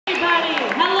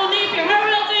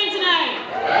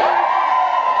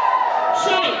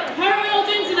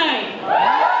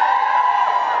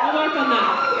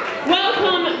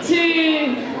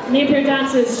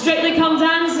dances, Strictly Come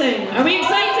Dancing. Are we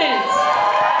excited?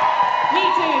 Me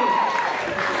too.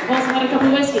 I've also had a couple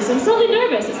of whiskeys, so I'm slightly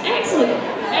nervous. It's excellent.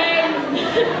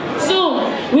 So,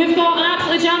 we've got an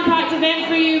absolutely jam-packed event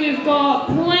for you. We've got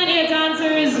plenty of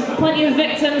dancers, plenty of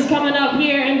victims coming up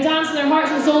here and dancing their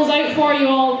hearts and souls out for you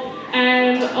all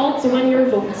to win your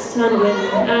votes and win,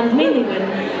 and mainly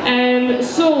win.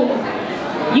 So,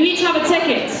 you each have a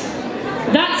ticket.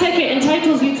 That ticket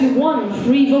entitles you to 1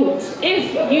 free vote.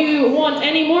 If you want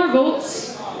any more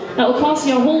votes, that'll cost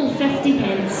you a whole 50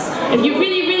 pence. If you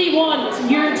really, really want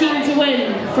your team to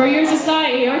win for your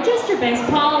society or just your best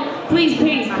pal, please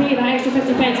pay that extra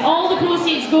 50 pence. All the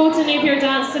proceeds go to Napier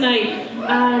Dance tonight.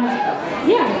 And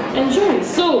yeah, enjoy.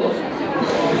 So,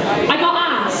 I got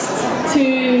asked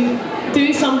to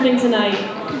do something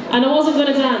tonight. And I wasn't going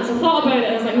to dance. I thought about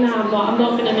it, I was like, nah, I'm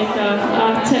not going to make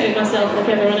a tit out myself like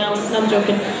everyone else. I'm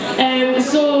joking.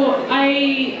 So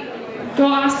I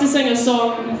got asked to sing a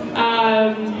song,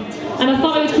 and I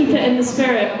thought I would keep it in the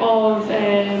spirit of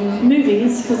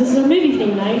movies, because this is a movie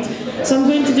theme night. So I'm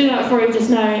going to do that for you just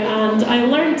now, and I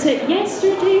learned it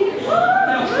yesterday.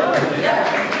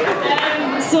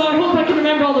 So I hope I can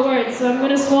remember all the words. So I'm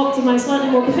going to swap to my slightly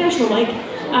more professional mic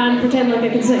and pretend like I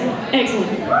can sing.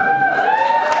 Excellent.